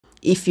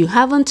If you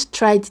haven't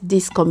tried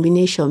this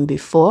combination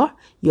before,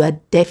 you are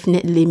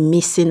definitely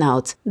missing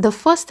out. The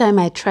first time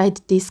I tried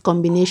this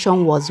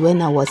combination was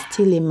when I was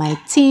still in my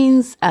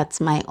teens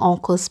at my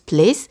uncle's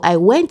place. I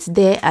went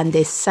there and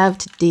they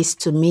served this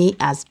to me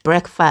as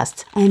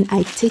breakfast and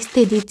I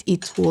tasted it.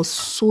 It was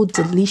so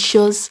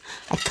delicious.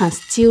 I can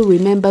still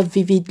remember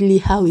vividly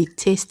how it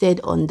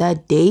tasted on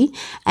that day,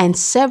 and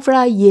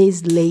several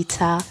years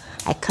later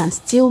I can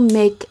still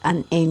make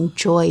and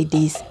enjoy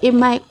this in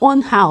my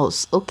own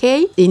house.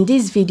 Okay, in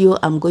this video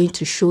I'm going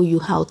to show you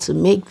how to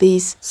make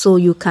this so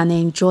you can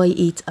enjoy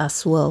it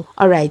as well.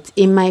 All right,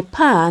 in my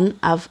pan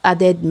I've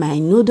added my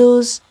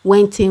noodles,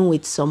 went in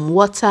with some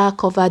water,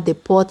 covered the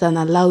pot and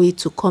allow it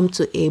to come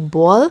to a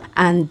boil,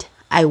 and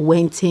I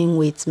went in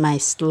with my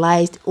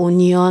sliced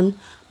onion,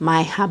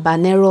 my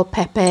habanero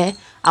pepper.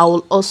 I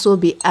will also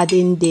be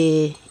adding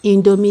the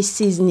Indomie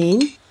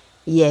seasoning.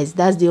 Yes,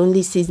 that's the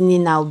only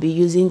seasoning I'll be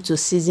using to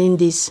season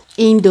this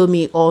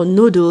Indomie or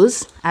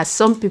noodles, as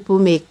some people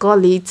may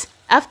call it.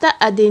 After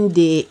adding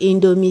the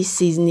Indomie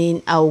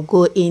seasoning, I'll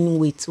go in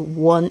with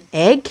 1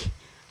 egg.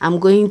 I'm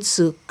going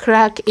to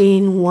crack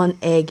in 1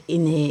 egg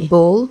in a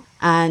bowl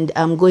and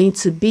I'm going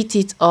to beat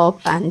it up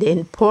and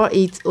then pour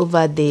it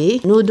over the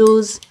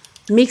noodles.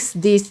 Mix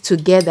this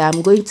together.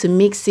 I'm going to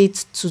mix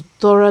it to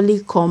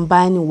thoroughly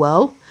combine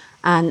well.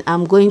 And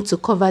I'm going to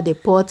cover the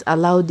pot,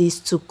 allow this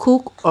to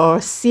cook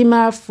or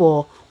simmer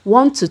for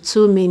 1 to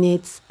 2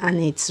 minutes and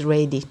it's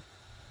ready.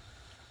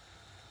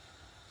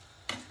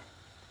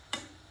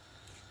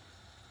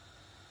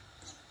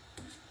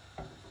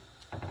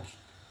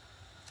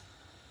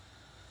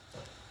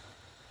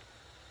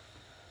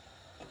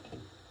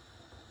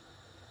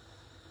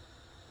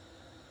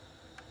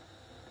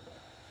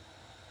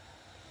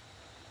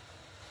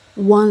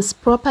 Once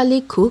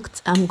properly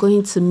cooked, I'm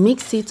going to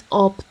mix it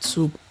up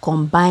to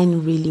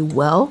combine really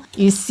well.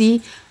 You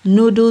see,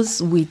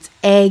 noodles with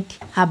egg,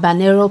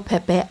 habanero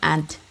pepper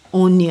and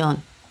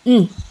onion.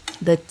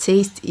 The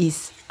taste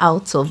is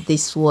out of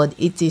this world.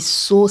 It is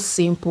so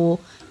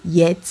simple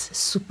yet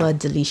super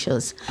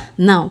delicious.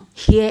 Now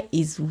here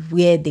is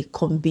where the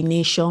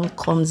combination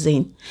comes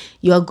in.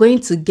 You are going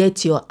to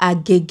get your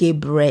agege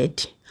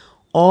bread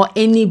or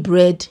any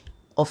bread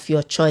of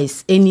your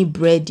choice, any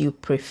bread you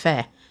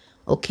prefer.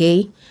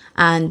 Okay,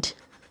 and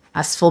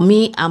as for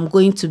me, I'm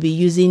going to be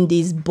using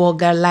this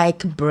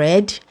burger-like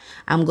bread.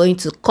 I'm going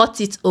to cut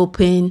it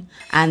open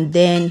and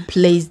then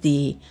place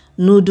the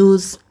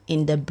noodles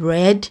in the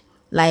bread.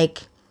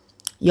 Like,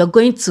 you're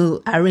going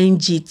to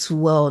arrange it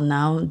well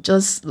now,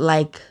 just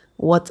like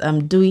what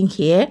I'm doing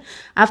here.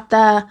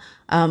 After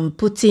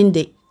putting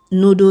the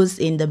noodles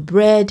in the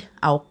bread,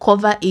 I'll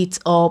cover it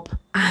up.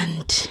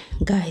 And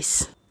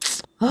guys,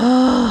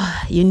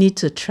 oh, you need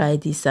to try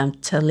this, I'm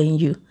telling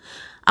you.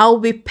 I'll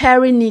be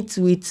pairing it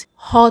with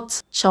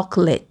hot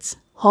chocolate,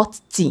 hot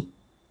tea.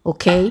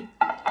 Okay,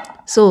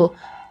 so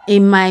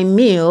in my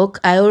milk,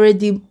 I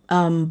already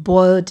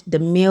boiled the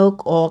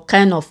milk or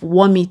kind of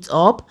warm it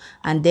up,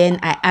 and then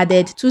I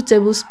added 2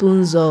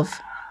 tablespoons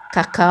of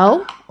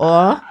cacao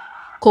or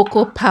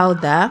cocoa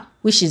powder,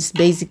 which is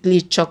basically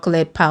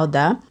chocolate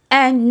powder.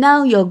 And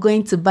now you're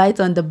going to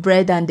bite on the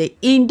bread and the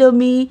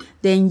Indomie,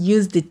 then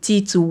use the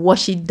tea to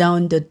wash it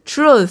down the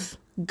throat.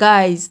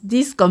 Guys,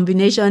 this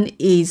combination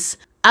is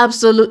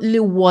absolutely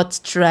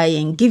worth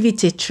trying. Give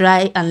it a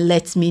try and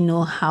let me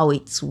know how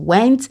it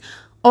went.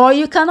 Or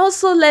you can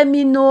also let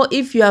me know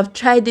if you have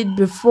tried it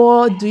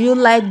before. Do you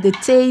like the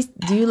taste?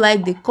 Do you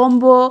like the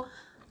combo?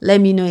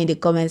 Let me know in the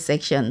comment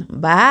section.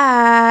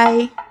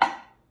 Bye.